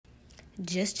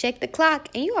Just check the clock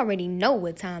and you already know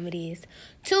what time it is.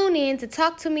 Tune in to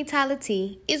Talk to Me Tyler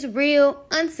T. It's real,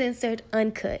 uncensored,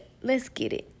 uncut. Let's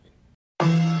get it.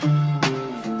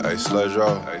 Hey, Sludge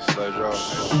Roll.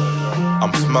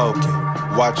 I'm smoking,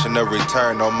 watching the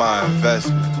return on my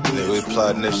investment. Nigga, we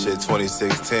plotting this shit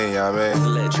 2016, you know what I mean?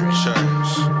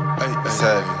 Hey, it's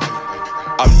heavy.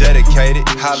 I'm dedicated,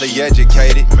 highly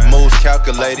educated, moves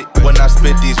calculated. When I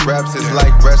spit these raps, it's like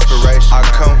respiration. I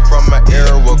come from an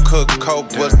era where Cook Coke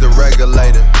was the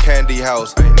regulator. Candy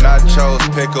house, nachos,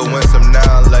 pickle, win some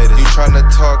now later. You tryna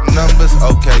talk numbers?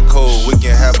 Okay, cool, we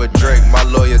can have a drink. My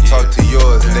lawyer talk to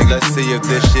yours, nigga. Let's see if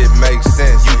this shit makes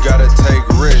sense. You gotta take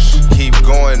risks, keep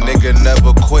going, nigga,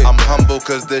 never quit. I'm humble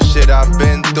cause the shit I've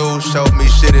been through showed me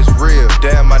shit is real.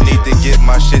 Damn, I need to get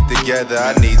my shit together,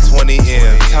 I need 20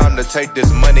 M. Time to take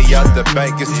this money out the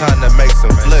bank, it's time to make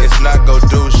some flips. It's not gon'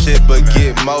 do shit but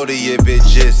get moldy if it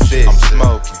just sits. I'm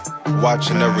smoking,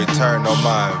 watching the return on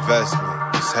my investment.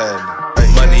 It's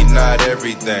happening. Money not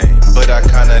everything, but I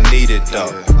kinda need it though.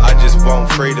 I just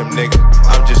want freedom, nigga,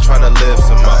 I'm just tryna live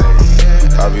some more.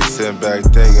 I be sitting back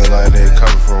thinking like nigga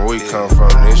coming from where we come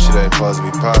from. This shit ain't supposed to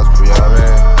be possible, you know what I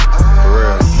mean? For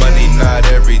real. Money not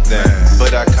everything,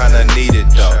 but I kinda need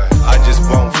it though. I just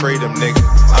want freedom, nigga,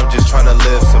 I'm just tryna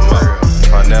live some more.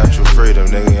 Financial freedom,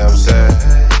 nigga, you know what I'm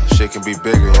saying? Shit can be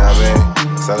bigger, you know what I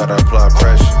mean? So I gotta apply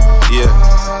pressure. Yeah,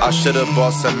 I should've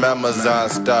bought some Amazon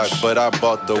stock, but I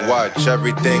bought the watch.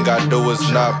 Everything I do is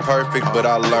not perfect, but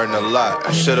I learned a lot.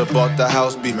 I should've bought the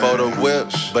house before the whip,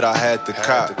 but I had the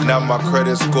cop. Now my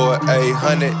credit score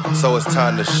 800, so it's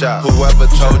time to shop. Whoever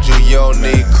told you you don't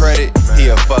need credit, he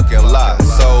a fucking lie.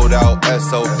 Sold out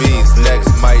SOBs,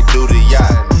 next might do the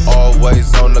yacht.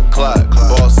 Always on the clock,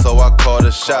 boss, so I call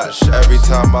the shot. Every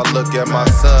time I look at my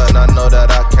son, I know that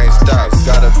I can't stop.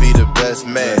 Gotta be the best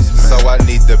man, so I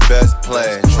need the best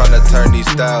plan. Tryna turn these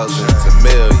thousands to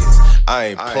millions,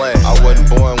 I ain't playing. I wasn't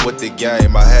born with the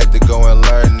game, I had to go and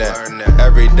learn that.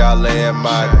 Every dollar in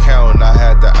my account, I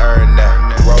had to earn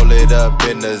that. Roll it up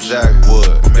in the Zach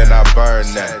wood, then I burn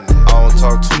that. I don't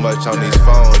talk too much on these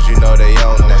phones, you know they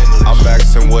own that. I'm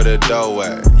asking where the dough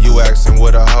at, you asking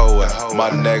where the hoe at. My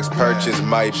next purchase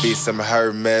might be some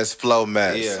Hermes flow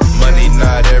mats. Money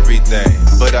not everything,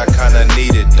 but I kinda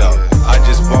need it though. I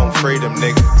just want freedom,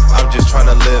 nigga, I'm just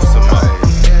tryna live some more.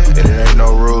 And it ain't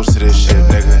no rules to this shit,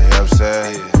 nigga, you know what I'm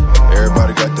saying?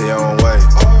 Everybody got their own way,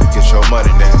 get your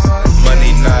money, nigga.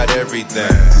 Money not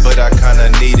everything, but I kinda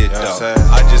need it though.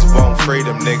 I just want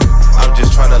freedom, nigga, I'm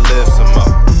just tryna live some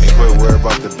more. And quit worry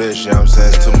about the bitch, you know what I'm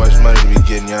saying? It's too much money to be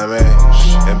getting, you know what I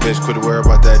mean? And bitch, quit worry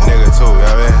about that nigga too, you know what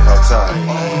I mean? I'm tired.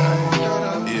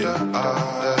 Yeah,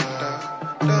 all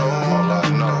I know, all I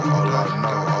know,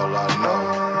 all I know.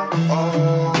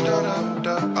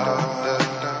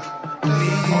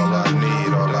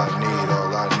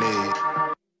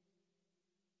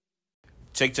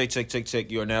 Check.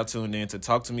 You are now tuned in to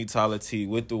Talk to Me Tyler T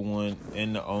with the one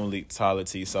and the only Tyler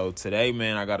T. So today,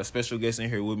 man, I got a special guest in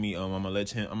here with me. I'm gonna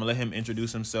let him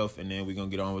introduce himself, and then we're gonna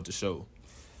get on with the show.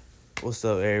 What's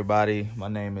up, everybody? My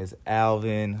name is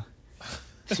Alvin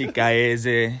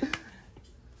Chikaeze.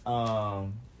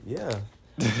 Yeah,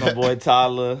 my boy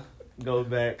Tyler. Go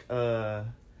back to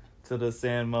the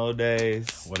Sanmo days.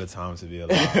 What a time to be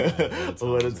alive.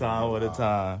 What a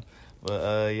time.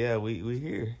 But yeah, we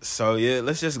here. So yeah,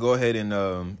 let's just go ahead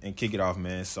and kick it off,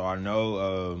 man. So I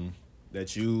know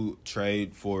that you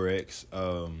trade Forex.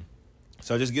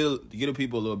 So just give the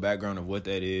people a little background of what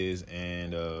that is,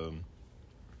 and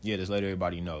yeah, just let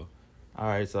everybody know. All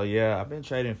right, so yeah, I've been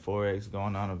trading Forex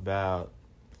going on about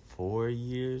 4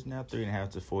 years now,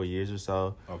 3.5 to 4 years or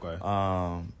so. Okay.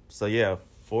 So yeah,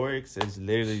 Forex is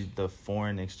literally the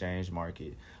foreign exchange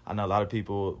market. I know a lot of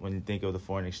people, when you think of the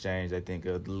foreign exchange, they think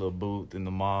of the little booth in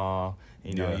the mall,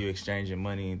 you exchanging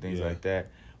money and things like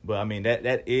that. But, I mean,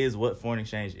 that is what foreign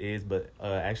exchange is, but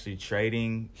actually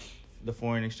trading the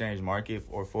foreign exchange market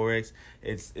or Forex,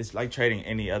 it's like trading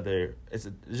any other, it's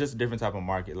just a different type of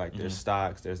market. Like, there's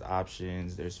stocks, there's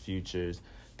options, there's futures,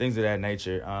 things of that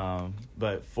nature.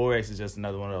 But Forex is just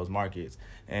another one of those markets.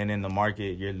 And in the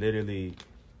market, you're literally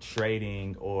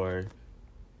trading or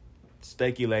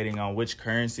speculating on which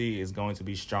currency is going to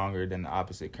be stronger than the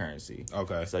opposite currency.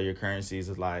 Okay. So your currencies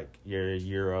is like your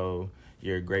euro,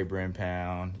 your Great Britain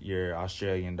pound, your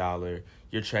Australian dollar.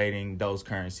 You're trading those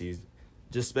currencies,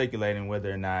 just speculating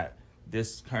whether or not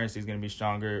this currency is going to be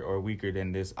stronger or weaker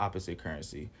than this opposite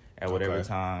currency at whatever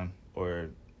time or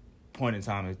point in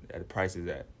time at the price is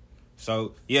at.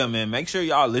 So, yeah, man, make sure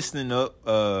y'all listening up.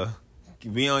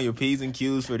 Be on your P's and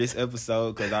Q's for this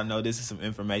episode, because I know this is some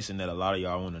information that a lot of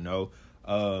y'all want to know.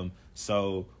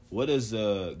 So what is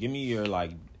give me your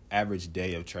like average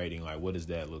day of trading, like what does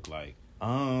that look like?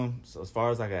 So as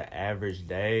far as like an average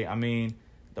day, I mean,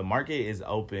 the market is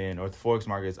open, or the Forex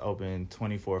market is open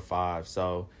 24/5.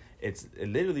 So it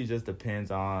literally just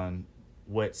depends on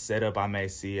what setup I may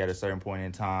see at a certain point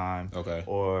in time. Okay.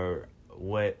 Or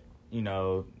what,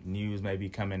 news may be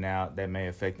coming out that may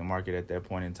affect the market at that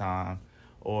point in time.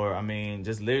 Or, I mean,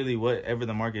 just literally whatever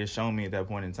the market is showing me at that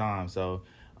point in time. So,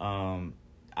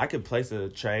 I could place a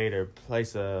trade or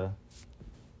place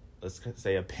let's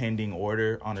say a pending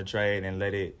order on a trade and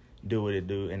let it do what it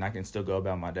do, and I can still go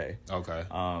about my day. Okay.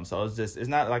 So it's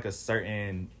not like a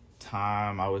certain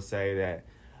time I would say that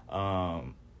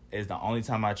is the only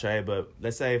time I trade, but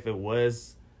let's say if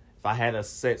I had a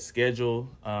set schedule,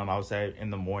 I would say in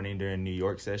the morning during New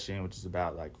York session, which is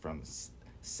about like from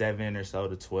 7 or so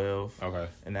to 12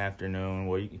 in the afternoon,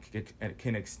 where you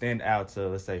can extend out to,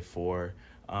 let's say, 4,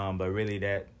 but really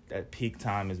that peak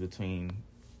time is between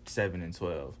 7 and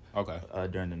 12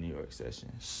 during the New York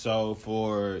session. So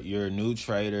for your new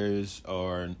traders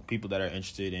or people that are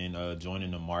interested in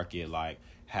joining the market, like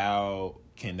how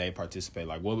can they participate?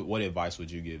 Like what advice would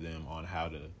you give them on how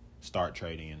to start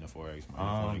trading in the Forex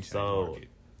market? So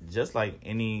just like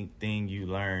anything you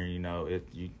learn,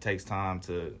 it takes time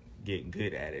to get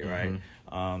good at it, right?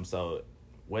 So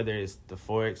whether it's the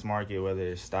Forex market, whether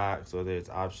it's stocks, whether it's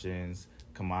options,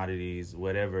 commodities,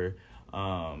 whatever,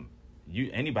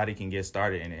 anybody can get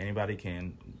started, and anybody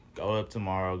can go up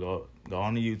tomorrow, go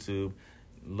on to YouTube,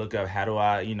 look up how do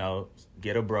I,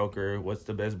 get a broker, what's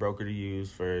the best broker to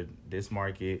use for this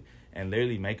market, and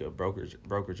literally make a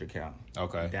brokerage account.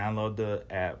 Okay. Download the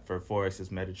app for Forex, it's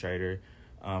MetaTrader.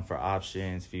 For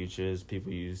options, futures,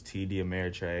 people use TD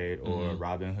Ameritrade or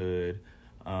Robinhood,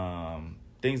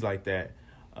 things like that.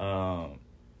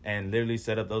 And literally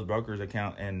set up those brokers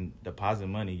account and deposit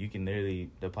money. You can literally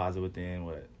deposit within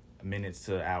minutes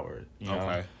to hours.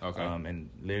 Okay. And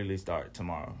literally start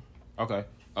tomorrow. Okay.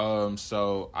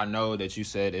 So I know that you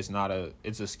said it's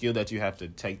a skill that you have to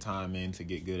take time in to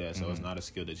get good at. So it's not a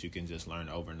skill that you can just learn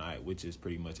overnight, which is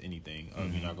pretty much anything.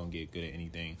 You're not gonna get good at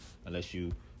anything unless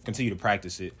you continue to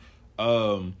practice it.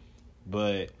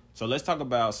 But so let's talk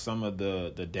about some of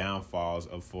the downfalls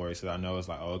of Forex. 'Cause I know it's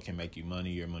like, it can make you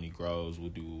money, your money grows,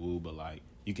 woo, but like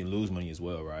you can lose money as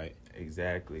well, right?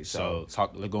 Exactly. So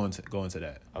let's go into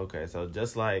that. Okay, so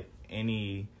just like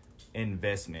any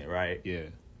investment, right? Yeah.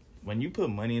 When you put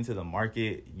money into the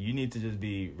market, you need to just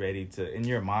be ready to, in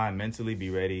your mind, mentally be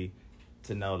ready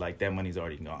to know like that money's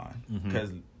already gone.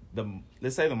 Because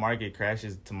let's say the market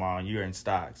crashes tomorrow and you're in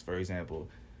stocks, for example.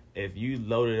 If you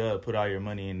load it up, put all your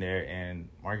money in there, and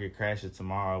market crashes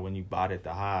tomorrow when you bought at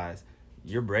the highs,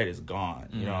 your bread is gone.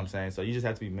 You know what I'm saying? So you just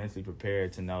have to be mentally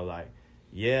prepared to know, like,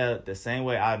 yeah, the same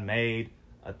way I made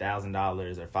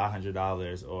 $1,000 or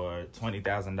 $500 or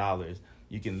 $20,000,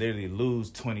 you can literally lose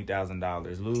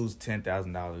 $20,000, lose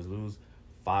 $10,000, lose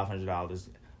 $500.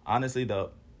 Honestly,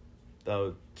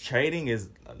 the trading is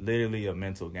literally a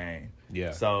mental game.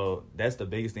 Yeah. So that's the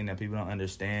biggest thing that people don't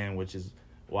understand, which is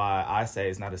why I say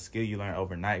it's not a skill you learn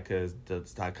overnight, because the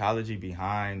psychology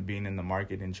behind being in the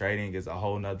market and trading is a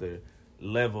whole nother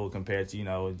level compared to,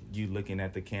 you looking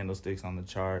at the candlesticks on the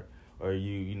chart, or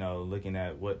you looking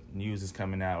at what news is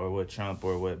coming out, or what Trump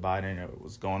or what Biden or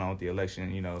what's going on with the election,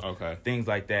 things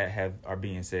like that are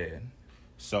being said.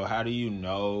 So how do you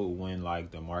know when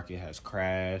like the market has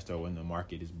crashed or when the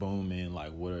market is booming?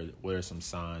 Like what are some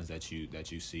signs that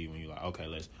you see when you're like, okay,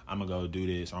 I'm gonna go do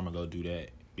this or I'm gonna go do that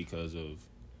because of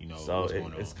what's going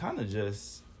on? It's kind of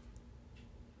just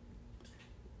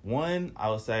one.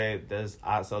 I would say there's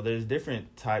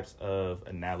different types of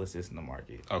analysis in the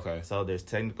market. Okay. So there's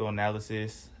technical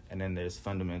analysis and then there's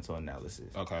fundamental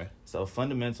analysis. Okay. So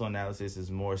fundamental analysis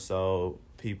is more so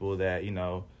people that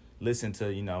listen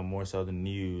to more so the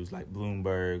news, like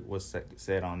Bloomberg, what's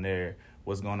said on there,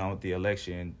 what's going on with the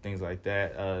election, things like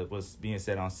that. What's being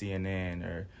said on CNN,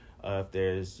 or if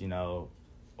there's a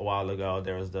while ago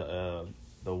there was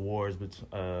the wars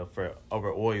for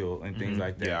over oil and things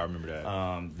like that. Yeah, I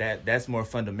remember that. That's more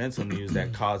fundamental news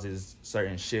that causes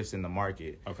certain shifts in the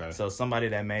market. Okay. So somebody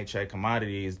that may trade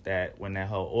commodities, that when that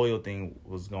whole oil thing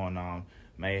was going on,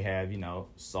 may have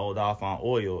sold off on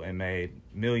oil and made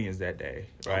millions that day,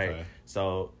 right? Okay.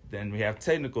 So then we have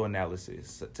technical analysis.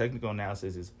 So technical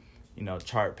analysis is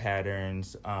chart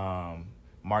patterns,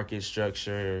 market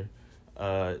structure,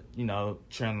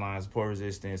 trend lines, support,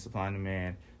 resistance, supply and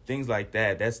demand, things like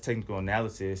that. That's technical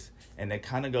analysis, and they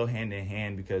kind of go hand in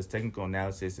hand, because technical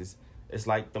analysis it's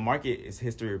like the market is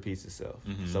history repeats itself.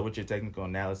 So with your technical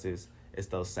analysis, it's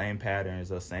those same patterns,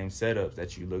 those same setups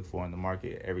that you look for in the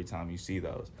market every time you see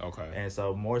those. Okay. And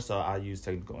so more so I use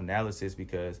technical analysis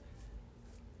because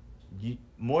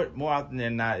more often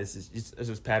than not, it's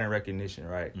just pattern recognition,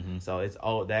 right? Mm-hmm. So it's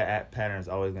that pattern is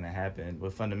always going to happen.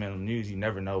 With fundamental news, you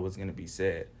never know what's going to be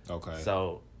said. Okay.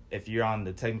 So if you're on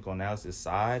the technical analysis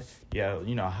side, you have,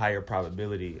 you know, a higher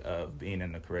probability of being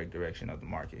in the correct direction of the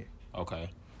market. Okay.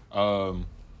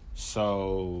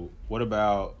 So what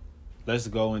about, let's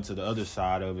go into the other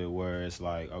side of it where it's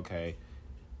like, okay,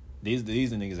 these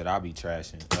are niggas that I be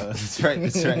trashing.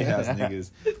 Trade house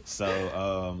niggas.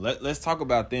 So let's talk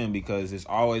about them, because it's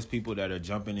always people that are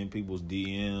jumping in people's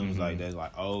DMs like that's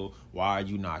like, oh, why are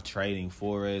you not trading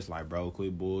Forex? Like, bro,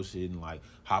 quit bullshitting. Like,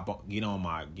 hop on,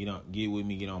 get with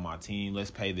me, get on my team. Let's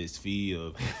pay this fee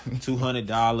of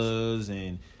 $200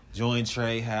 and join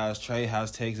Trade House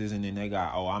Texas, and then they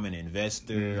got, oh, I'm an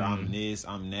investor, I'm this,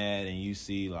 I'm that, and you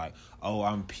see like, oh,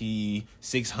 I'm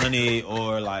P600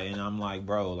 or like, and I'm like,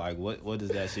 bro, like what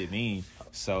does that shit mean?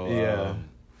 So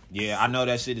yeah, I know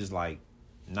that shit is like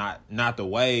not the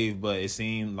wave, but it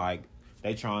seemed like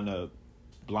they trying to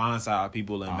blindside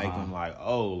people and make them like,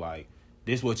 oh, like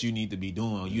this what you need to be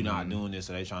doing, you not doing this,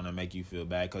 so they trying to make you feel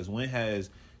bad. Because when has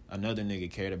another nigga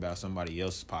cared about somebody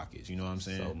else's pockets? You know what I'm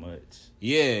saying? So much.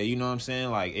 Yeah, you know what I'm saying?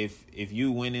 Like, if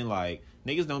you winning, like,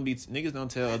 niggas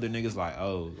don't tell other niggas, like,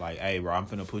 oh, like, hey, bro, I'm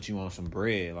finna put you on some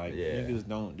bread. Like, niggas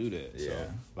don't do that. Yeah. So,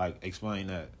 like, explain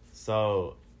that.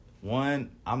 So,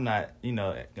 one, I'm not, you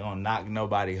know, gonna knock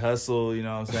nobody hustle, you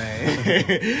know what I'm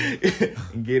saying?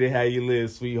 Get it how you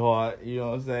live, sweetheart, you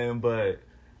know what I'm saying? But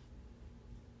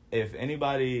if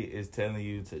anybody is telling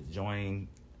you to join,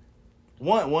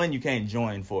 one, you can't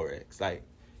join Forex. Like,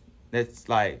 that's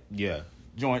like,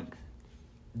 join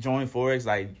Forex,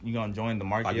 like, you gonna join the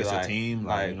market. Like, it's like, a team,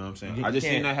 like, you know what I'm saying? I just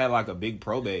can't. seen that had like a big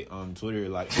probate on Twitter,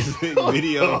 like this big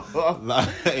video. Like,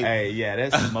 hey, yeah,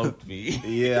 that smoked me.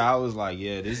 Yeah, I was like,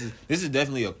 yeah, this is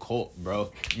definitely a cult,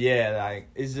 bro. Yeah, like,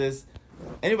 it's just,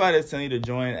 anybody that's telling you to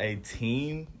join a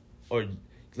team, or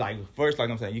like, first, like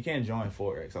I'm saying, you can't join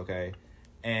Forex, okay?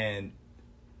 And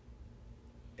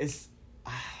it's,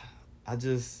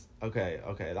 okay.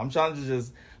 I'm trying to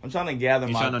gather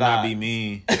my thoughts. Trying to not be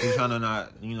mean. He's trying to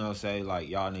not, you know, say like,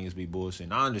 y'all niggas be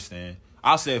bullshitting. I understand.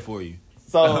 I'll say it for you.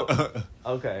 So,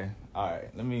 okay. All right.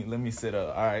 Let me sit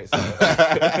up. All right. So,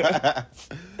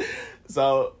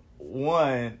 so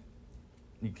one,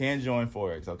 you can't join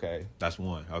Forex, okay? That's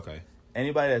one. Okay.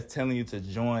 Anybody that's telling you to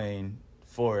join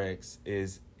Forex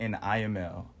is in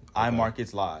IML. Okay.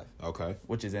 iMarkets Live, okay,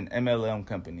 which is an MLM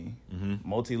company,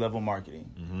 multi-level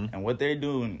marketing, and what they're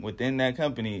doing within that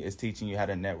company is teaching you how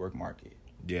to network market.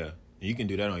 Yeah, you can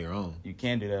do that on your own. You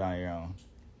can do that on your own.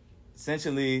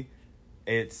 Essentially,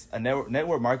 it's a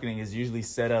network marketing is usually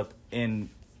set up in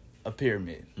a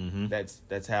pyramid.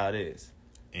 That's how it is.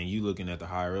 And you looking at the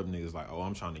higher up niggas like, oh,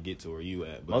 I'm trying to get to where you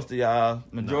at. But most of y'all,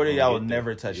 majority of y'all will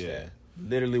never touch that.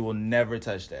 Literally will never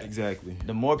touch that. Exactly.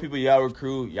 The more people y'all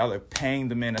recruit, y'all are paying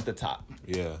the men at the top.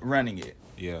 Yeah. Running it.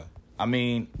 Yeah. I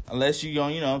mean, unless you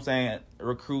don't, you know what I'm saying,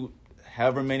 recruit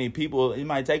however many people, it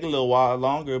might take a little while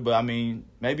longer, but I mean,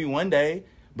 maybe one day.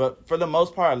 But for the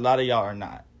most part, a lot of y'all are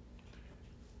not.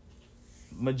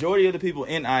 Majority of the people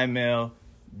in IML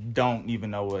don't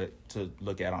even know what to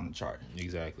look at on the chart.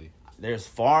 Exactly. There's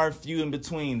far and few in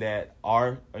between that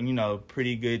are, you know,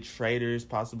 pretty good traders,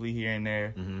 possibly here and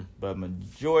there. But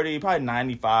majority, probably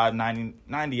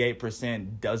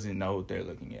 98% doesn't know what they're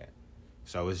looking at.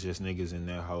 So it's just niggas in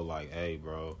that whole like, hey,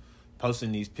 bro,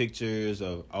 posting these pictures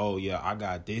of, oh, yeah, I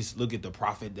got this. Look at the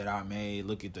profit that I made.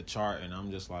 Look at the chart. And I'm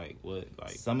just like, what?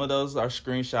 Like, some of those are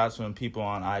screenshots from people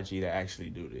on IG that actually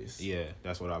do this. Yeah,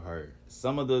 that's what I've heard.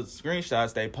 Some of the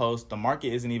screenshots they post, the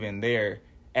market isn't even there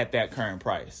at that current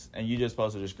price, and you just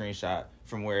posted a screenshot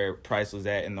from where price was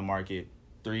at in the market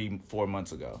 3-4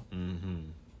 months ago.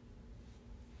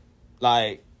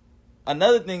 Like,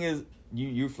 another thing is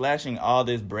you're flashing all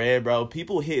this bread, bro.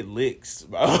 People hit licks,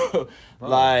 bro.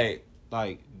 Like,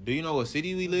 do you know what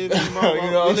city we live in, bro?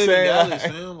 You know what I'm saying? Dallas,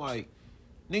 fam. Like,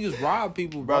 niggas rob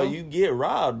people, bro. You get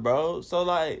robbed, bro. So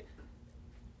like,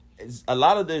 a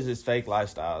lot of this is fake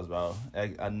lifestyles, bro.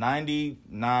 Like, 99%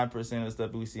 of the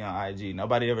stuff we see on IG,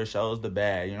 nobody ever shows the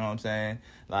bad. You know what I'm saying?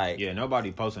 Like, yeah,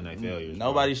 nobody posting their failures.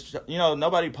 Nobody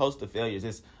posts the failures.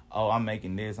 It's, oh, I'm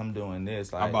making this, I'm doing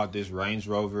this. Like, I bought this Range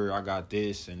Rover, I got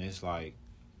this, and it's like,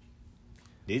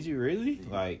 did you really?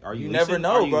 Like, are you? You never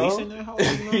know, bro. You know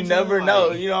you never know.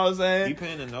 Like, you know what I'm saying? You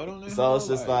paying a note on that? So it's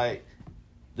just like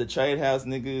the Trade House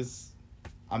niggas.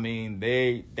 I mean,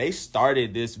 they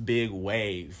started this big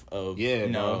wave of, you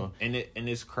know, bro. And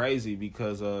it's crazy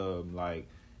because like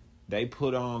they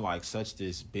put on like such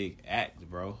this big act,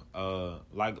 bro.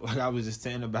 Like I was just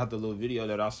saying about the little video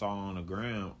that I saw on the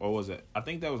gram, or was it? I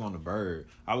think that was on the Bird.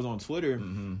 I was on Twitter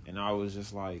and I was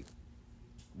just like,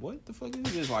 what the fuck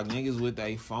is this? Like, niggas with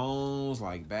their phones,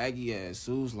 like, baggy ass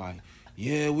suits, like,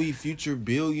 yeah, we future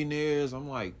billionaires. I'm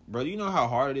like, bro, do you know how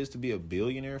hard it is to be a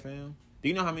billionaire, fam? Do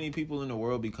you know how many people in the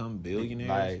world become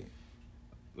billionaires?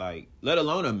 Like, let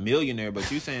alone a millionaire, but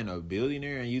you saying a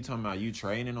billionaire and you talking about you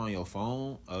trading on your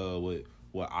phone with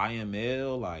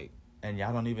IML, like. And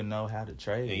y'all don't even know how to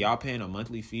trade. And y'all paying a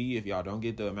monthly fee if y'all don't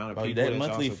get the amount of bro, people that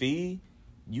monthly fee,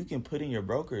 you can put in your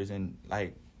brokers and,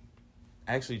 like,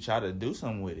 actually try to do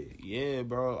something with it. Yeah,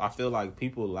 bro. I feel like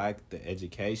people lack the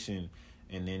education,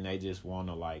 and then they just want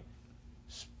to, like,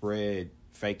 spread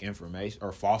fake information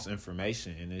or false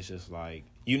information, and it's just like,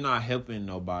 you're not helping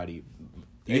nobody.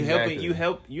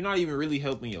 You're not even really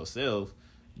helping yourself,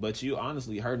 but you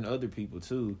honestly hurting other people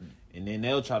too. And then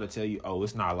they'll try to tell you, oh,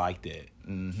 it's not like that.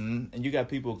 Mm-hmm. And you got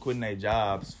people quitting their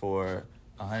jobs for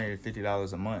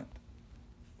 $150 a month.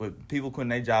 With people quitting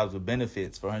their jobs with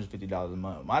benefits for $150 a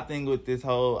month. My thing with this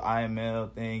whole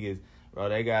IML thing is, bro,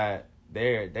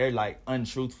 they're like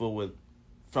untruthful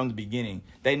from the beginning.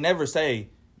 They never say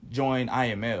join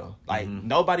IML. Like,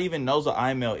 nobody even knows what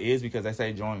IML is because they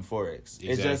say join Forex. Exactly.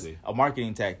 It's just a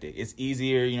marketing tactic. It's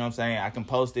easier, you know what I'm saying? I can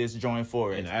post this, join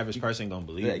Forex. And the average person don't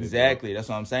believe it. Exactly. That's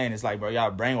what I'm saying. It's like, bro,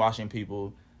 y'all brainwashing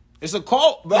people. It's a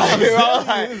cult, bro.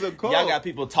 It's a cult. Y'all got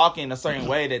people talking a certain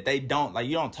way that they don't, like,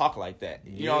 you don't talk like that.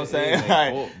 You know what I'm saying? It's a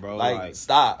cult, bro. Like,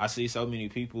 stop. I see so many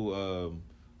people on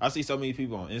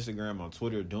Instagram, on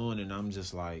Twitter doing it, and I'm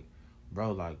just like,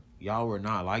 bro, like, y'all were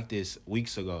not like this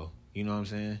weeks ago. You know what I'm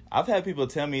saying? I've had people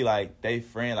tell me, like, they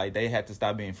had to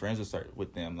stop being friends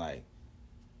with them. Like,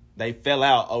 they fell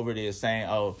out over this saying,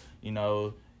 oh, you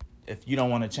know, if you don't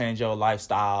want to change your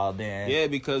lifestyle, then... Yeah,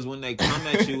 because when they come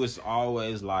at you, it's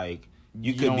always like,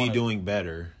 you could be doing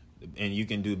better, and you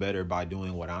can do better by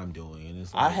doing what I'm doing. And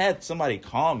it's like, I had somebody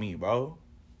call me, bro,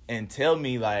 and tell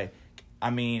me, like, I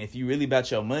mean, if you really about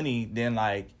your money, then,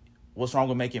 like, what's wrong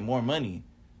with making more money?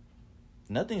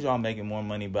 Nothing's wrong making more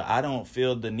money, but I don't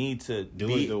feel the need to do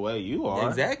it the way you are.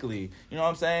 Exactly. You know what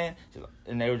I'm saying?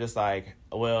 And they were just like,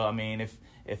 well, I mean,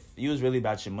 if you was really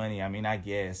about your money, I mean, I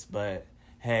guess, but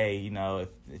hey, you know,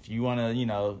 if you want to, you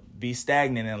know, be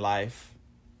stagnant in life.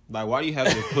 Like, why do you have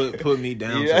to put me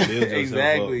down to build yourself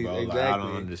exactly, up, bro? Exactly. Like, I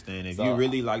don't understand. If you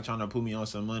really like trying to put me on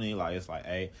some money, like, it's like,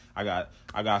 hey, I got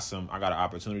an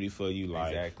opportunity for you.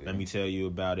 Like, let me tell you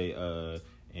about it,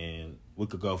 and we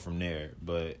could go from there.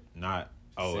 But not,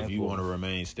 oh, simple. If you want to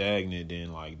remain stagnant,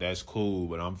 then, like, that's cool,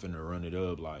 but I'm finna run it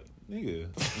up. Like, nigga,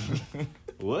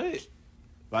 what?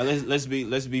 Like, let's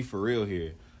be for real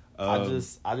here. I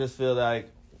just feel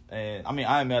like, and I mean,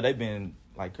 IML, they've been,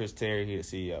 like Chris Terry here,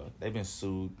 CEO, they've been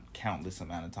sued countless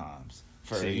amount of times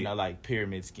for, you know, like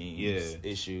pyramid schemes,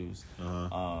 issues.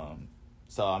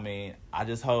 So, I mean, I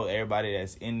just hope everybody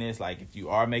that's in this, like, if you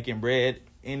are making bread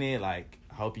in it, like,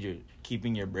 I hope you're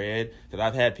keeping your bread. Because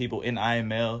I've had people in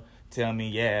IML tell me,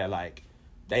 yeah, like,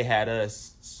 they had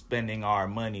us spending our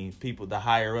money. People, the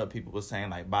higher up people were saying,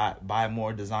 like, buy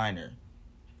more designer.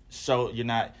 So you're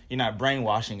not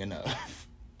brainwashing enough.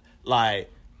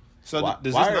 Like, so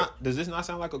does this not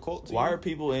sound like a cult to you? Why are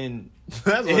people in?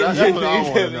 that's what I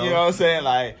want to know. You know what I'm saying?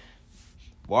 Like,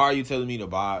 why are you telling me to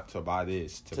buy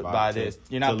this? To buy this.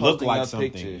 You're not posting like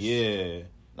something. Pictures. Yeah.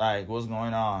 Like, what's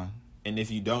going on? And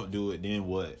if you don't do it, then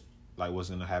what? Like, what's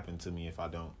gonna happen to me if I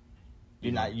don't?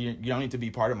 You don't need to be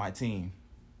part of my team.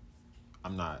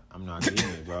 I'm not getting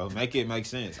it, bro. Make it make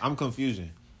sense. I'm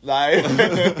confusion. Like,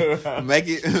 make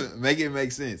it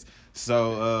make sense.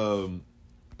 So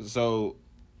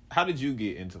how did you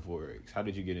get into Forex? How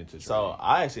did you get into trading? So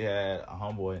I actually had a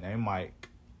homeboy named Mike,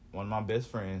 one of my best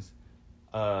friends.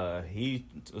 He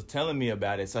was telling me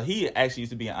about it. So he actually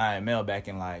used to be in IML back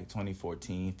in like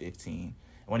 2014, 15.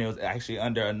 When he was actually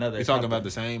under another. You talking about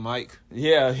the same Mike?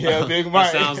 Yeah, Big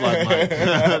Mike. That sounds like Mike.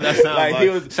 That sounds like he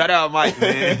was. Shout out Mike,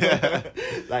 man.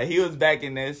 Like, he was back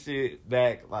in that shit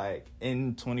back like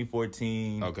in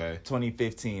 2014,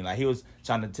 2015. Like, he was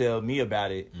trying to tell me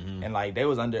about it, and like they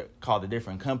was called a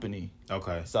different company.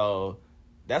 Okay. So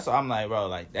that's what I'm like, bro.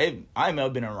 Like,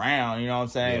 IML been around. You know what I'm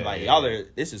saying? Y'all are.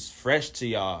 This is fresh to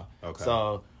y'all. Okay.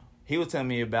 So he was telling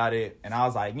me about it, and I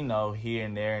was like, you know, here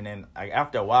and there. And then, like,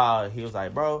 after a while, he was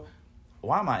like, bro,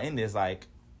 why am I in this? Like,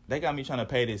 they got me trying to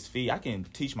pay this fee. I can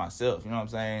teach myself. You know what I'm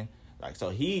saying? Like, so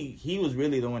he was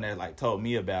really the one that, like, told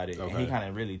me about it. Okay. And he kind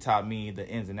of really taught me the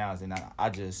ins and outs. And I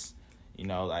just, you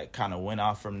know, like, kind of went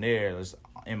off from there. Just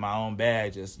in my own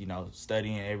bag, just, you know,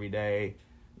 studying every day,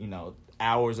 you know,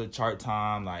 hours of chart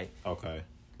time. Like, okay.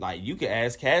 Like, you could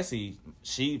ask Cassie.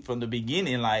 She, from the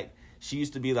beginning, like, she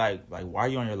used to be like, why are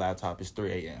you on your laptop? It's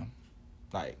 3 a.m.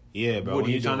 Like, yeah, bro. What When are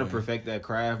you're you trying to doing? perfect that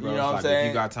craft, bro, You know what I'm it's like saying?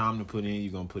 if you got time to put in,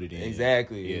 you're gonna put it in.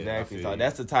 Exactly, Yeah, exactly. So you.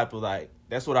 that's the type of like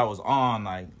that's what I was on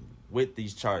like with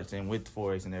these charts and with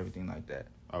Forex and everything like that.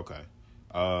 Okay.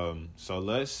 So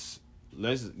let's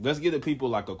give the people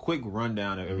like a quick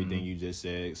rundown of everything you just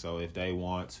said. So if they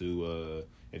want to,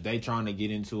 if they trying to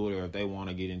get into it, or if they want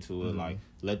to get into it, like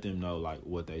let them know like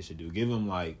what they should do. Give them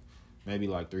like maybe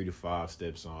like 3 to 5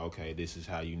 steps on. Okay, this is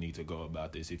how you need to go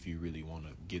about this if you really want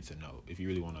to get to know. If you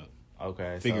really want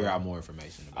to figure out more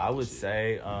information about. I would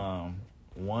say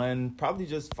one, probably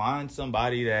just find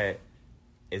somebody that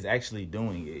is actually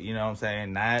doing it. You know what I'm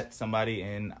saying? Not somebody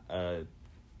in a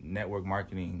network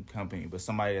marketing company, but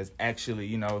somebody that's actually,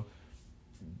 you know,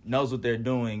 knows what they're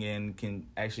doing and can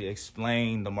actually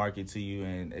explain the market to you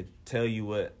and tell you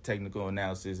what technical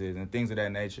analysis is and things of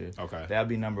that nature. Okay. That'd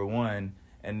be number one.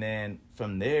 And then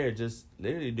from there, just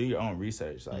literally do your own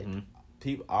research. Like,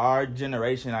 people, our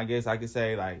generation, I guess I could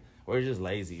say, like, we're just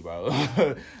lazy, bro.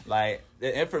 Like,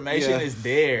 the information is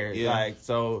there. Yeah. Like,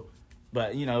 so,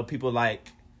 but, you know, people like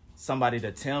somebody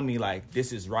to tell me, like,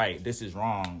 this is right, this is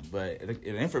wrong. But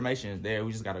the information is there.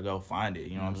 We just got to go find it.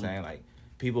 You know what I'm saying? Like,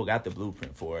 people got the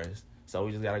blueprint for us. So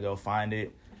we just got to go find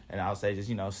it. And I'll say just,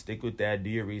 you know, stick with that, do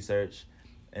your research.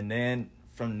 And then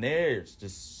from there, it's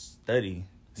just study.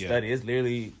 Study. It's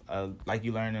literally like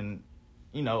you learning,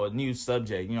 you know, a new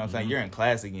subject. You know what I'm saying? You're in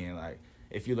class again. Like,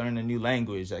 if you learn a new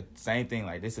language, like, same thing.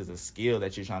 Like, this is a skill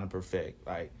that you're trying to perfect.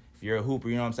 Like, if you're a hooper,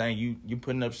 you know what I'm saying? You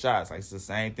putting up shots. Like, it's the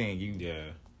same thing.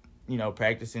 You know,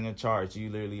 practicing the charts. You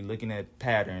literally looking at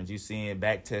patterns. You seeing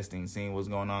back testing, seeing what's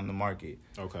going on in the market.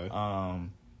 Okay.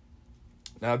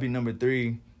 That would be number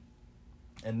 3.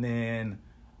 And then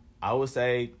I would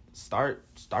say start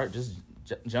just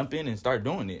jump in and start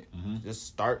doing it. Just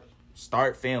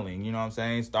start failing. You know what I'm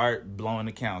saying? Start blowing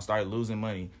accounts. Start losing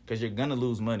money, because you're gonna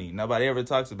lose money. Nobody ever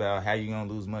talks about how you're gonna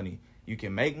lose money. You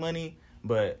can make money,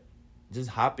 but just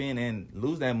hop in and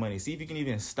lose that money. See if you can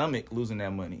even stomach losing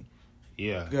that money.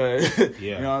 Yeah.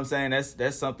 You know what I'm saying?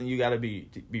 That's something you got to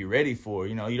be ready for.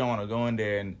 You know, you don't want to go in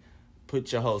there and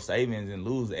put your whole savings and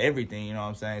lose everything. You know what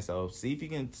I'm saying? So see if you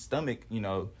can stomach, you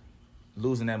know,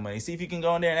 losing that money. See if you can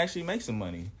go in there and actually make some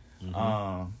money.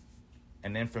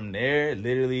 And then from there,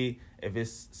 literally, if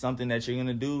it's something that you're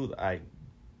gonna do, like,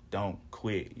 don't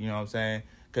quit. You know what I'm saying?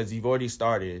 Because you've already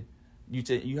started.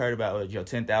 You heard about your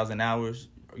 10,000 hours.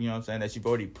 You know what I'm saying, that you've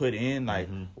already put in. Like,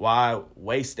 why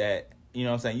waste that? You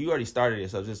know what I'm saying? You already started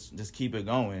it, so just keep it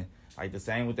going. Like, the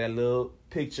same with that little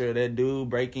picture of that dude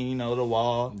breaking, you know, the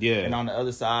wall. Yeah. And on the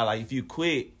other side, like, if you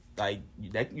quit, like,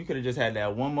 that you could have just had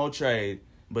that one more trade,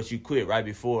 but you quit right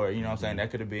before. You know what I'm saying?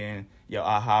 That could have been your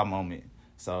aha moment.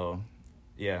 So,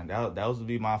 yeah, those would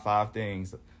be my 5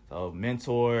 things. So,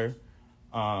 mentor,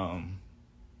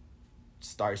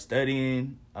 start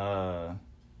studying,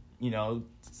 you know,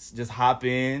 just hop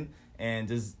in and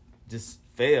just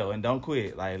fail and don't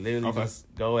quit. Like, literally just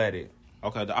go at it.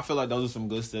 Okay, I feel like those are some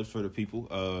good steps for the people.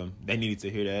 They needed to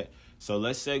hear that. So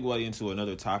let's segue into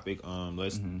another topic.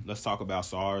 Let's talk about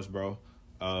SARS, bro.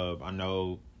 I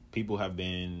know people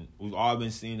we've all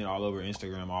been seeing it all over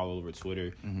Instagram, all over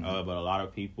Twitter, but a lot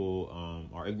of people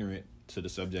are ignorant to the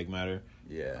subject matter.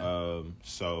 Yeah.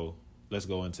 So let's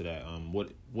go into that.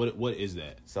 What is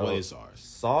that? So, what is SARS?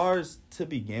 SARS, to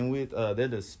begin with, they're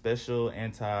the Special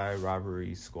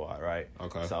Anti-Robbery Squad, right?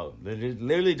 Okay. So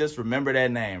literally just remember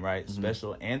that name, right?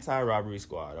 Special Anti-Robbery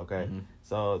Squad, okay?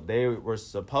 So they were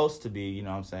supposed to be, you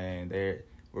know what I'm saying, they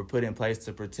were put in place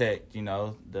to protect, you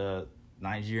know, the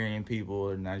Nigerian people,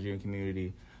 the Nigerian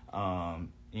community,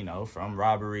 you know, from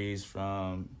robberies,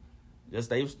 from just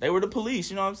they were the police,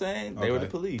 you know what I'm saying? They were the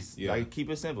police. Yeah. Like, keep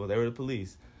it simple. They were the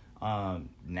police.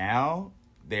 Now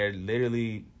they're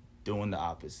literally doing the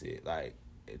opposite. Like,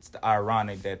 it's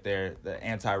ironic that they're the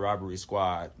anti-robbery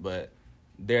squad, but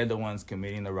they're the ones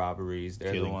committing the robberies.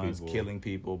 They're the ones killing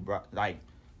people, like,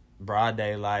 broad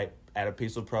daylight at a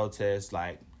peaceful protest,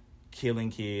 like,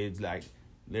 killing kids, like,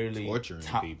 literally torturing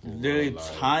people, literally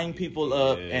like, tying people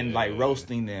up and, like,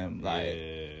 roasting them, like,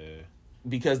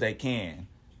 because they can.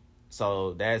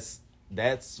 So that's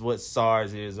what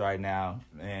SARS is right now,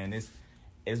 and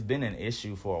it's been an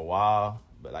issue for a while,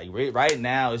 but, like, right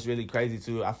now it's really crazy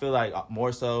too. I feel like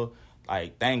more so,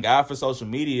 like, thank God for social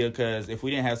media, because if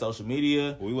we didn't have social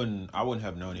media, I wouldn't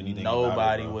have known anything.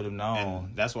 Nobody would have known.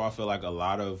 And that's why I feel like a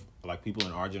lot of, like, people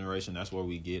in our generation, that's where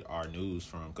we get our news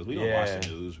from, because we don't watch the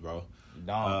news, bro.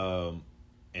 Don't.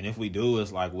 And if we do,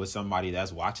 it's like with somebody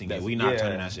that's watching it. We not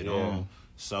turning that shit on.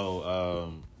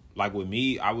 So, like with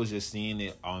me, I was just seeing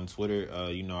it on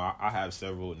Twitter. You know, I have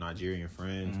several Nigerian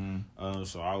friends.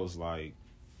 So I was like,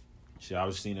 shit, I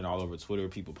was seeing it all over Twitter,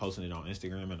 people posting it on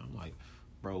Instagram, and I'm like,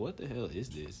 bro, what the hell is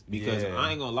this? Because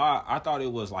I ain't gonna lie, I thought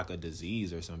it was like a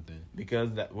disease or something.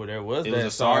 Because there was it was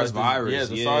a SARS virus. Yeah,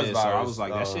 the SARS virus. So I was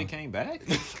like, that shit came back.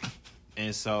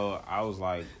 And so I was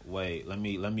like, wait, let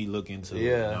me look into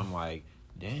it. And I'm like,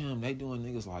 damn, they doing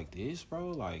niggas like this,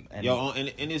 bro. Like, and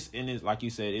it's like you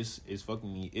said, it's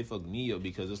fucking me. It fucked me up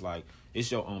because it's like it's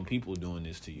your own people doing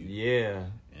this to you. Yeah.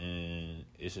 And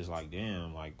it's just like,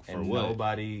 damn, like for and what?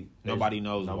 Nobody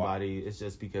knows. Nobody. It's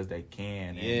just because they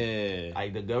can. And,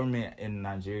 like the government in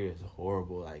Nigeria is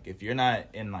horrible. Like if you're not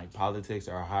in like politics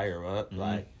or higher up,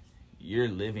 like you're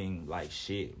living like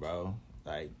shit, bro.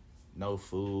 Like no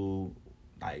food.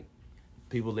 Like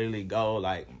people literally go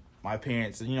like. My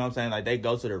parents, you know what I'm saying? Like, they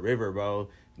go to the river, bro,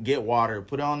 get water,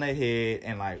 put it on their head,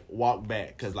 and, like, walk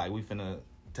back because, like, we finna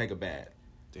take a bath.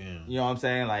 Damn. You know what I'm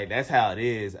saying? Like, that's how it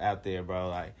is out there, bro.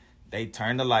 Like, they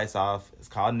turn the lights off. It's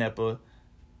called NEPA.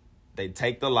 They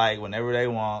take the light whenever they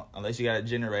want, unless you got a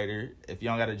generator. If you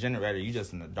don't got a generator, you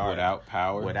just in the dark. Without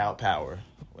power.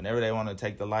 Whenever they want to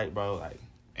take the light, bro, like.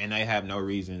 And they have no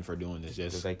reason for doing this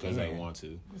just because they want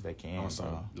to. Because they can, on some,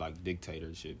 bro. like,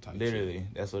 dictatorship type Literally,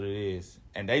 shit. That's what it is.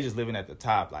 And they just living at the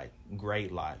top, like,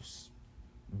 great lives.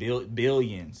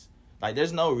 Billions. Like,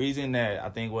 there's no reason that I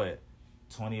think, $20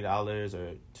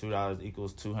 or $2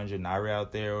 equals 200 Naira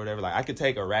out there or whatever. Like, I could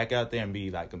take a rack out there and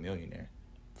be, like, a millionaire.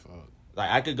 Fuck.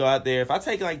 Like, I could go out there. If I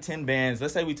take, like, 10 bands,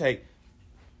 let's say we take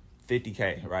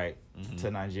 $50K, right, to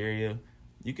Nigeria,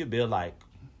 you could build, like,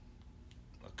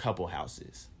 couple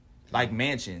houses, like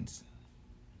mansions,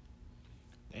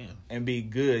 and be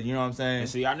good. You know what I'm saying? And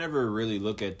see, I never really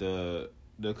look at the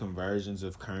conversions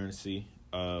of currency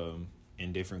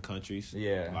in different countries.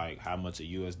 Yeah, like how much a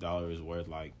US dollar is worth,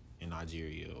 like in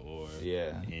Nigeria or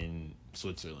in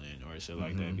Switzerland or shit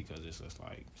like that, because it's just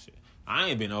like shit. I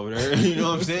ain't been over there. You know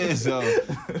what I'm saying? So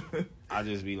I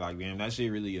just be like, damn, that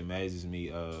shit really amazes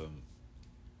me.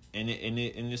 And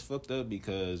it's fucked up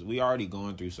because we already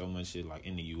going through so much shit like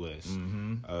in the U.S.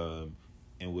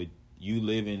 And with you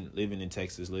living in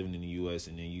Texas, living in the U.S.,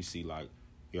 and then you see like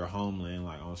your homeland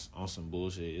like on some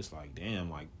bullshit. It's like, damn,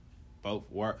 like both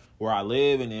where I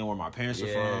live and then where my parents are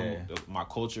from, my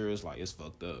culture is like it's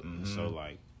fucked up. So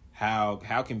like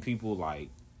how can people like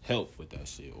help with that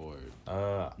shit, or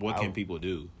what can people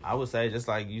do? I would say just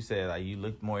like you said, like you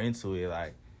look more into it,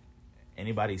 like.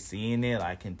 Anybody seeing it,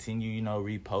 like continue,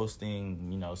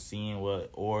 reposting, seeing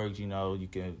what orgs, you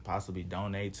can possibly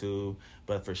donate to.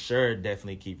 But for sure,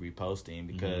 definitely keep reposting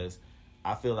because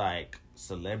I feel like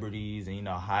celebrities and,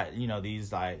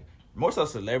 these like more so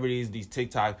celebrities, these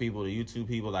TikTok people, the YouTube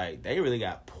people, like they really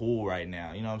got pull right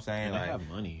now. You know what I'm saying? They like have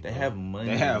money. They have money.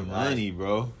 They have money,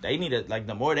 bro. They need to like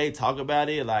the more they talk about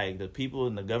it, like the people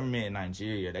in the government in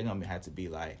Nigeria, they're gonna have to be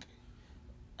like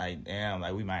damn,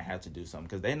 like we might have to do something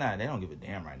because they don't give a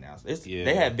damn right now. So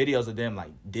they have videos of them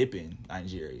like dipping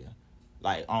Nigeria,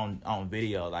 like on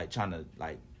video, like trying to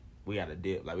like we gotta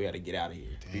dip, like we gotta get out of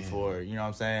here before, you know what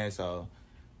I'm saying? So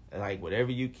like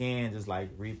whatever you can, just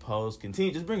like repost,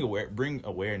 continue, just bring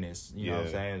awareness. You know what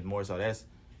I'm saying? More so that's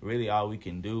really all we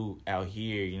can do out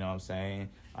here. You know what I'm saying?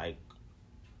 Like.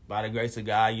 By the grace of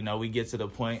God, we get to the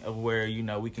point of where,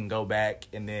 we can go back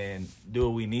and then do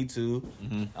what we need to.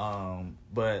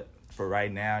 But for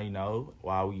right now,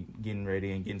 while we getting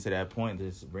ready and getting to that point,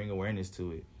 just bring awareness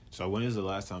to it. So when is the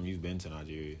last time you've been to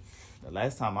Nigeria? The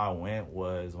last time I went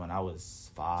was when I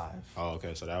was 5. Oh,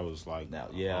 okay. So that was like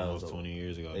almost 20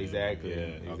 years ago. Exactly.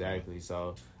 Yeah, exactly. Okay.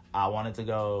 So I wanted to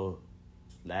go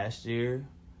last year,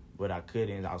 but I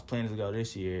couldn't. I was planning to go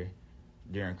this year.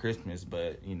 During Christmas,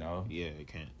 but you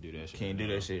can't do that shit. Can't do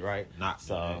that shit, right? Not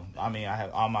so. I mean, I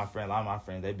have a lot of my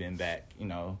friends. They've been back,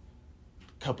 a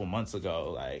couple months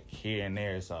ago, like here and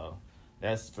there. So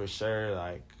that's for sure.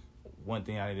 Like one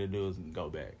thing I need to do is go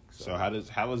back. So how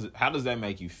does that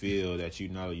make you feel that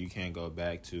you can't go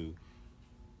back to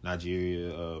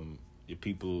Nigeria? Your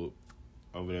people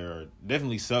over there are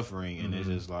definitely suffering, and it's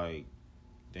just like,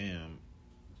 damn.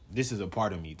 This is a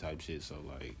part of me type shit. So,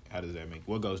 like, how does that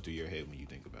what goes through your head when you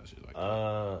think about shit like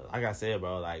that? Like I said,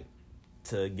 bro, like,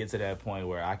 to get to that point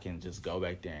where I can just go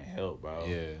back there and help, bro.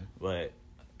 Yeah. But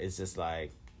it's just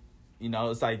like,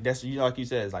 it's like, that's, like you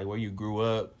said, it's like where you grew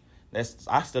up.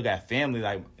 I still got family.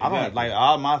 Like, exactly. I don't, like,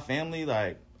 all my family,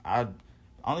 like,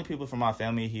 only people from my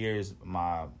family here is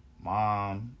my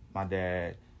mom, my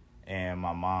dad, and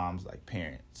my mom's, like,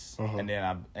 parents. And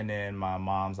then my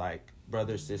mom's, like,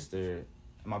 brother, sister,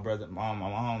 my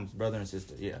mom's brother and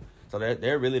sister, yeah. So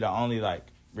they're really the only like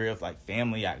real like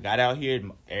family I got out here.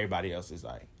 Everybody else is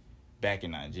like back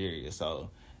in Nigeria. So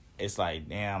it's like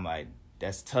damn, like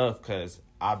that's tough because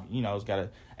I, gotta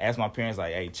ask my parents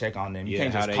like, hey, check on them. You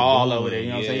can't how just they call doing. over there. You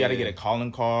know what I'm saying? You gotta get a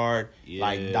calling card,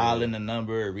 like dial in the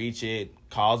number, reach it.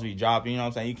 Calls be dropping. You know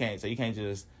what I'm saying? You can't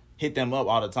just hit them up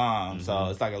all the time. Mm-hmm. So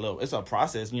it's like it's a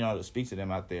process, to speak to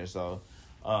them out there. So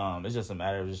it's just a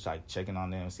matter of just like checking on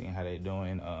them, seeing how they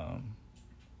doing.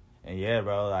 And yeah,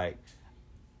 bro, like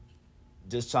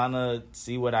just trying to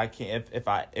see what I can,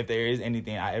 if there is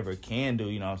anything I ever can do.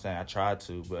 You know what I'm saying? I try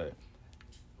to, but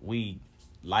we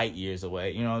light years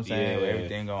away. You know what I'm saying? With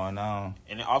everything going on,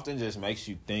 and it often just makes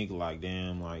you think like,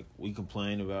 damn, like we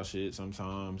complain about shit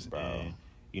sometimes, bro. And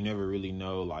you never really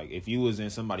know, like, if you was in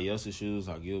somebody else's shoes,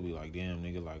 like, you'll be like, damn,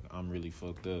 nigga, like, I'm really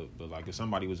fucked up. But, like, if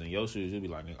somebody was in your shoes, you'll be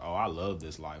like, nigga, oh, I love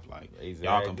this life. Like,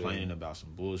 y'all complaining about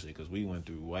some bullshit because we went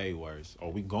through way worse.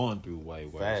 Or we going through way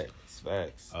worse.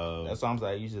 Facts. That's why I'm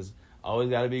like, you just always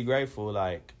got to be grateful,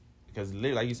 like, because,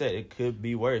 like you said, it could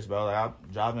be worse, bro. Like, I'm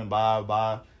driving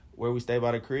by where we stay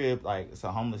by the crib, like, it's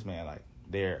a homeless man, like,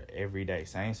 there every day.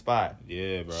 Same spot.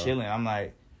 Yeah, bro. Chilling. I'm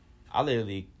like, I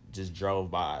literally just drove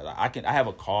by. Like I have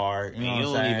a car. You know what I'm saying?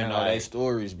 You don't even know like, their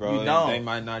stories, bro. You don't. They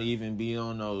might not even be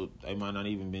on They might not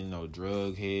even be no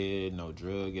drug head, no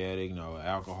drug addict, no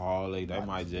alcoholic. They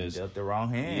might just dealt the wrong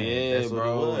hand. Yeah, that's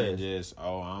bro. What it was. And just I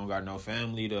don't got no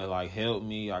family to like help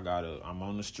me. I'm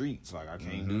on the streets. Like I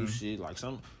can't do shit. Like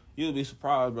you'll be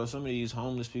surprised, bro. Some of these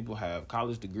homeless people have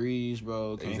college degrees,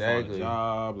 bro. Can't find a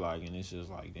job. Like, and it's just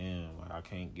like, damn, like I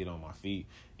can't get on my feet.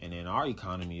 And then our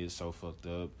economy is so fucked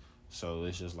up. So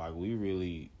it's just like we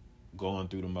really going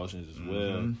through the motions as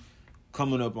well.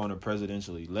 Coming up on a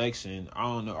presidential election, I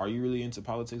don't know. Are you really into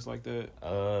politics like that?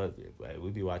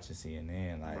 We be watching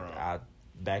CNN. Like I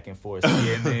back and forth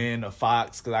CNN or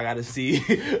Fox because I got to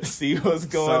see what's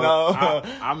going on.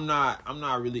 I'm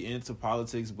not really into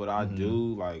politics, but I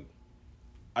do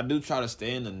try to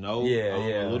stay in the know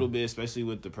a little bit, especially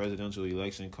with the presidential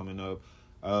election coming up,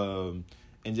 and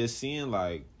just seeing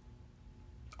like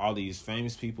all these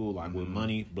famous people like with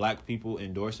money, black people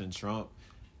endorsing Trump,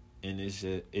 and it's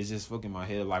just fucking my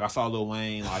head. Like I saw Lil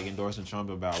Wayne like endorsing Trump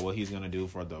about what he's gonna do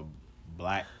for the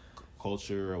black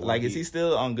culture. Or like, is he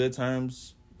still on good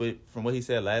terms from what he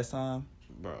said last time?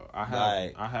 Bro, I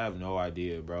have no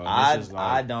idea, bro.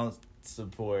 I don't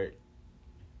support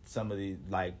some of these,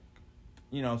 like,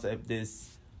 you know what I'm saying,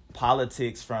 this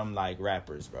politics from like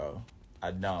rappers, bro. I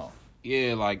don't.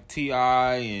 Yeah, like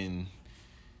T.I. and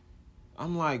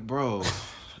I'm like, bro,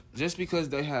 just because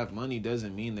they have money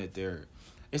doesn't mean that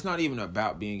it's not even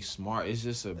about being smart. It's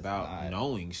just about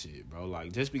knowing shit, bro.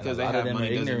 Like, just because they have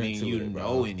money doesn't mean you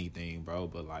know anything, bro.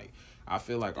 But, like, I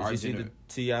feel like Did you see the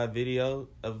T.I. video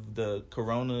of the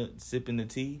Corona sipping the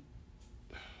tea?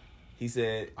 He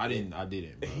said... I didn't,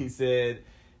 bro. He said,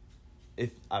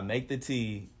 if I make the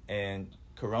tea and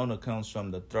Corona comes from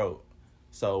the throat,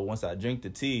 so once I drink the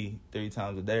tea 3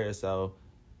 times a day or so,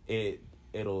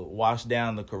 it'll wash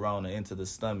down the Corona into the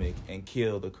stomach and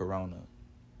kill the Corona.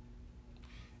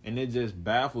 And it just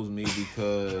baffles me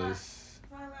because...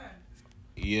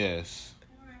 Yes.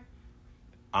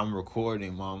 I'm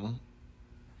recording, mama.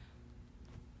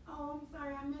 Oh, I'm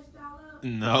sorry. I messed y'all up.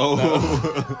 No.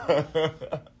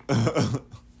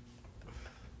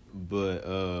 But,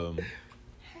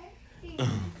 Hey.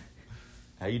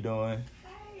 How you doing?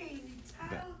 Hey. I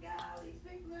told y'all these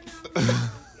people are not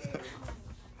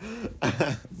I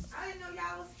didn't know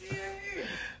y'all was still here.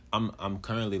 I'm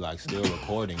currently like still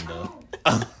recording though.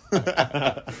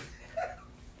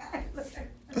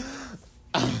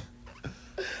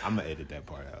 I'm gonna edit that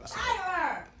part out. So.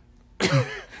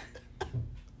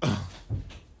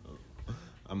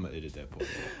 I'm gonna edit that part out.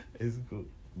 It's cool.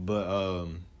 But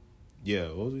yeah,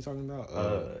 what was we talking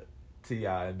about?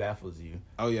 T.I. baffles you.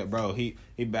 Oh yeah, bro. He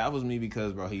baffles me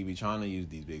because, bro, he be trying to use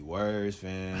these big words,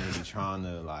 fam. He be trying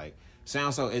to like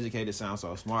sound so educated, sound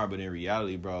so smart, but in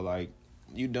reality, bro, like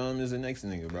you dumb as the next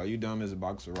nigga, bro. You dumb as a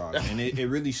box of rocks, and it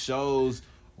really shows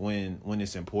when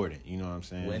it's important. You know what I'm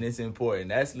saying? When it's important,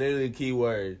 that's literally key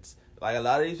words. Like, a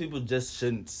lot of these people just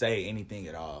shouldn't say anything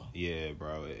at all. Yeah,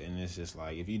 bro. And it's just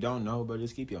like, if you don't know, bro,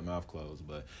 just keep your mouth closed.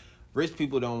 But rich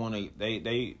people don't want to,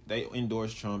 they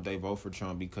endorse Trump, they vote for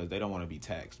Trump because they don't want to be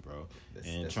taxed, bro.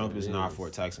 That's Trump is not for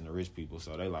taxing the rich people.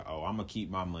 So they like, oh, I'm going to keep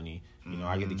my money. You know,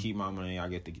 I get to keep my money. I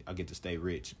get to stay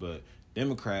rich. But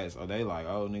Democrats, they like,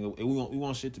 oh, nigga, we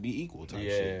want shit to be equal type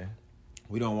shit.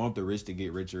 We don't want the rich to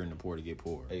get richer and the poor to get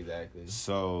poorer. Exactly.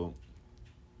 So,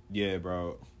 yeah,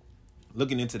 bro.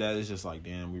 Looking into that, it's just like,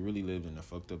 damn, we really live in a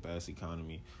fucked up ass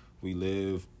economy. We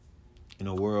live in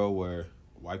a world where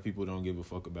white people don't give a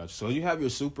fuck about you. So you have your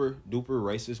super duper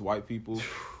racist white people,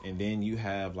 and then you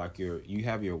have like your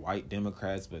white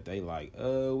Democrats, but they like,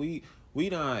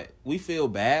 we feel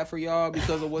bad for y'all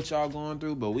because of what y'all going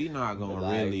through, but we not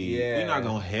gonna we not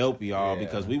gonna help y'all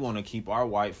because we want to keep our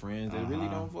white friends that really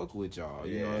don't fuck with y'all.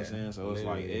 You know what I'm saying? So it's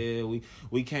like,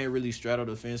 we can't really straddle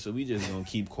the fence, so we just gonna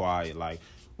keep quiet. Like,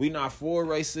 we not for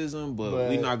racism, but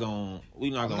we not gonna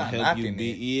help you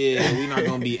be. We not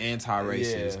gonna be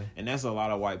anti-racist, and that's a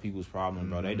lot of white people's problem,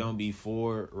 bro. They don't be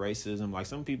for racism. Like,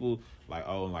 some people, like,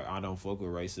 I don't fuck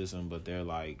with racism, but they're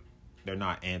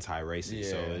not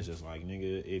anti-racist. So it's just like,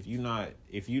 nigga, if you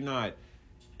not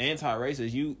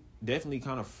anti-racist, you definitely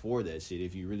kind of for that shit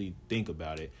if you really think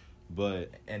about it.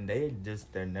 But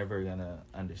they're never gonna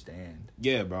understand.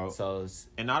 Yeah, bro. So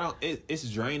it's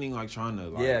draining, like, trying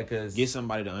to cause get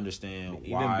somebody to understand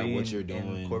why what you're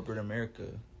doing. In corporate America,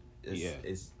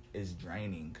 is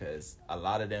draining because a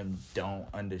lot of them don't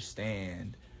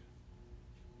understand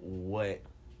what,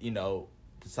 the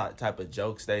type of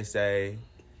jokes they say.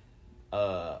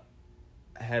 I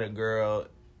had a girl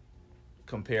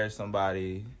compare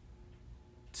somebody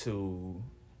to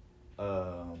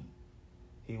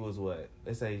he was what?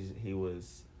 Let's say he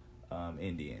was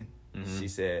Indian. Mm-hmm. She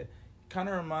said, kind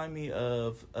of remind me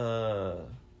of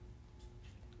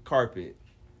Carpet.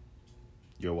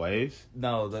 Your Waves?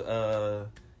 No,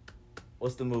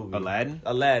 what's the movie?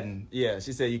 Aladdin? Yeah,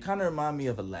 she said, you kind of remind me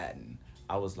of Aladdin.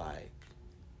 I was like,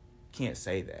 can't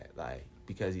say that, like,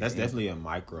 because that's definitely a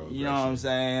micro. You know what I'm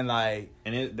saying? Like,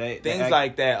 and things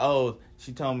like that. Oh,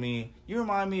 she told me, you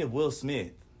remind me of Will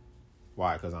Smith.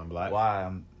 Why? Because I'm black?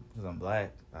 Because I'm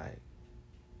black. Like,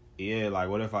 yeah, like,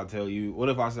 what if I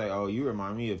say, oh, you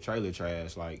remind me of Trailer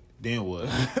Trash? Like, then what?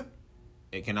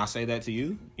 Can I say that to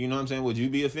you? You know what I'm saying? Would you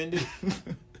be offended?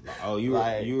 Like, oh, you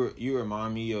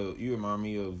remind me of, you know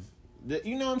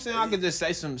what I'm saying? I could just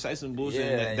say some bullshit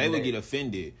and they would get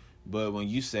offended. But when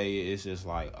you say it, it's just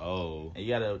like, oh. And you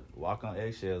gotta walk on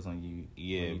eggshells when you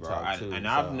Yeah, bro. talk too,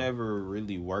 I've never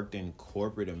really worked in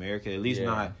corporate America, at least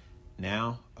not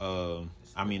now.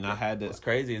 I mean, I had to. What's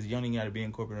crazy is you don't even gotta be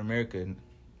in corporate America.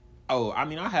 Oh, I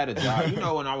mean, I had a job.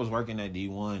 When I was working at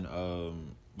D1,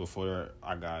 before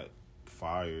I got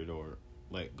fired or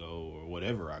let go or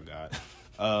whatever I got,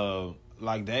 I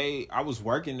was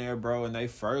working there, bro, and they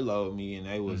furloughed me, and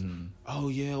they was, oh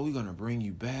yeah, we're gonna bring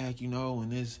you back,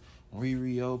 when we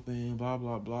reopen, blah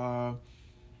blah blah.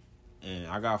 And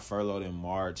I got furloughed in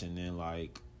March, and then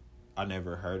I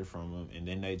never heard from them, and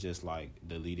then they just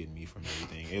deleted me from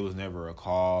everything. It was never a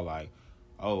call like,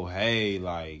 oh hey,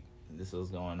 this was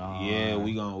going on. Yeah,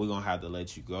 we gonna have to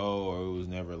let you go, or it was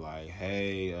never like,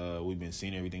 hey, we've been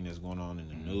seeing everything that's going on in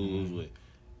the news with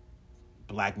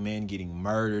black men getting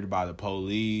murdered by the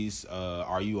police.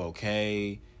 Are you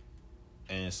okay?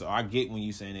 And so I get when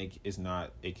you saying it's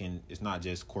not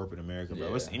just corporate America, bro.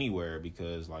 Yeah. It's anywhere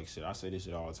because shit, I say this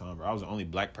shit all the time, bro. I was the only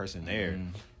black person there.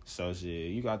 So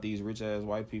shit, you got these rich ass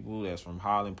white people that's from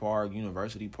Highland Park,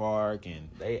 University Park, and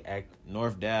they act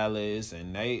North Dallas,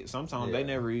 and they sometimes they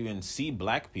never even see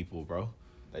black people, bro.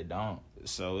 They don't.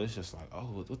 So it's just like,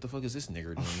 oh, what the fuck is this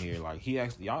nigger doing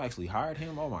here? Y'all actually hired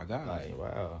him? Oh my god!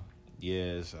 Wow.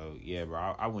 Yeah. So yeah,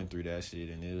 bro. I went through that shit,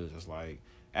 and it was just like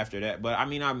after that. But I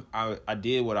mean, I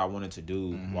did what I wanted to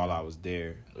do while I was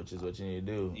there, which is what you need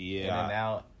to do. Yeah. And then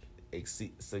now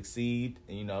succeed,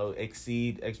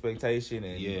 exceed expectation,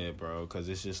 and yeah, bro, because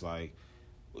it's just like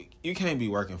you can't be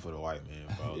working for the white man,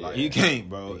 bro. You can't,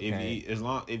 bro.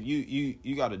 If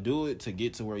you got to do it to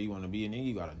get to where you want to be, and then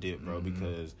you got to dip, bro,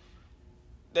 because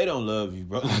they don't love you,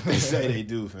 bro. Like they say they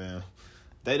do, fam.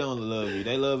 They don't love you.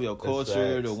 They love your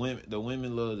culture. The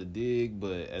women love the dig,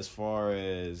 but as far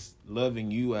as loving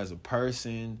you as a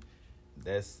person,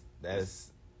 that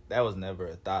was never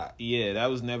a thought. Yeah, that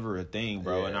was never a thing,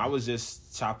 bro. Yeah. And I was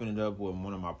just chopping it up with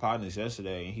one of my partners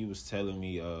yesterday, and he was telling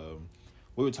me,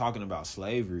 we were talking about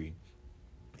slavery,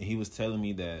 and he was telling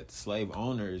me that slave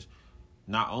owners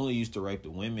not only used to rape the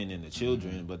women and the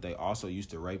children, but they also used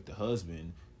to rape the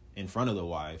husband in front of the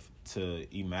wife to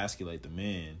emasculate the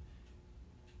men.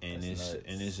 And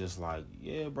it's just like,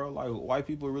 yeah, bro, white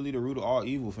people are really the root of all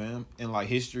evil, fam. And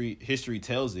history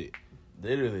tells it.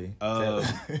 Literally.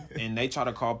 And they try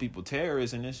to call people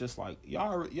terrorists, and it's just like,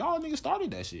 y'all niggas started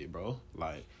that shit, bro.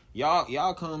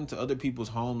 y'all come to other people's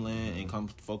homeland and come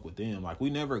fuck with them. Like, we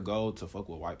never go to fuck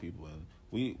with white people, and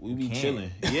we be chilling.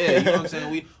 Yeah, you know what I'm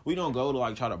saying? We don't go to,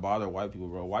 like, try to bother white people,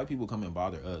 bro. White people come and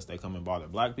bother us. They come and bother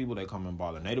black people. They come and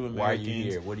bother Native Americans. Why are you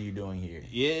here? What are you doing here?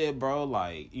 Yeah, bro.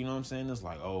 Like, you know what I'm saying? It's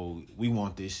like, oh, we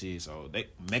want this shit. So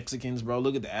Mexicans, bro.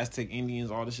 Look at the Aztec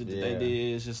Indians. All the shit that they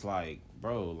did. It's just like,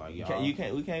 bro. Like, y'all. We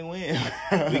can't win.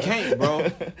 We can't,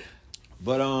 bro.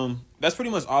 But that's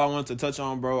pretty much all I wanted to touch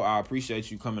on, bro. I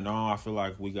appreciate you coming on. I feel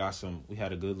like we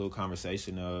had a good little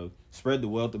conversation. Spread the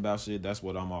wealth about shit. That's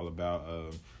what I'm all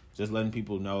about. Just letting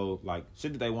people know, like,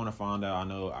 shit that they want to find out. I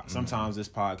know sometimes this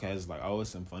podcast is like, oh, it's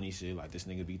some funny shit. Like, this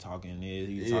nigga be talking this,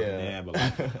 he be talking that. But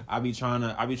like, I be trying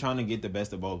to get the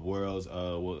best of both worlds.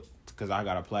 Because I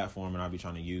got a platform and I be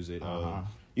trying to use it.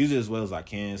 Use it as well as I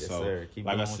can. Yes, so, sir. Keep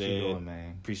like doing I what said, you're doing,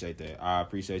 man. Appreciate that. I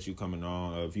appreciate you coming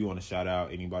on. If you want to shout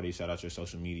out anybody, shout out your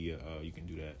social media, you can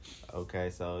do that. Okay,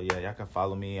 so yeah, y'all can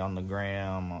follow me on the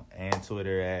gram and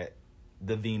Twitter at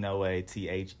the Vino-Way,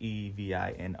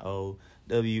 TheVinoWay,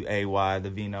 the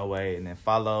Vino-Way, and then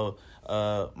follow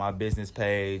my business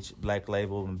page, Black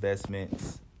Label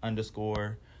Investments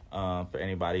 _ for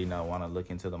anybody want to look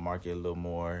into the market a little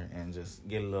more and just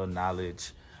get a little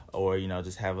knowledge, or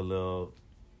just have a little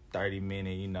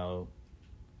 30-minute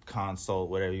consult,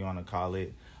 whatever you want to call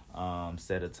it,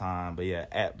 set a time. But yeah,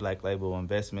 at Black Label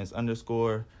Investments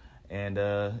 _ and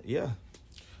yeah.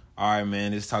 All right,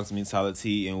 man. This Talk to Me Tyler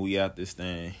T, and we out this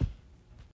thing.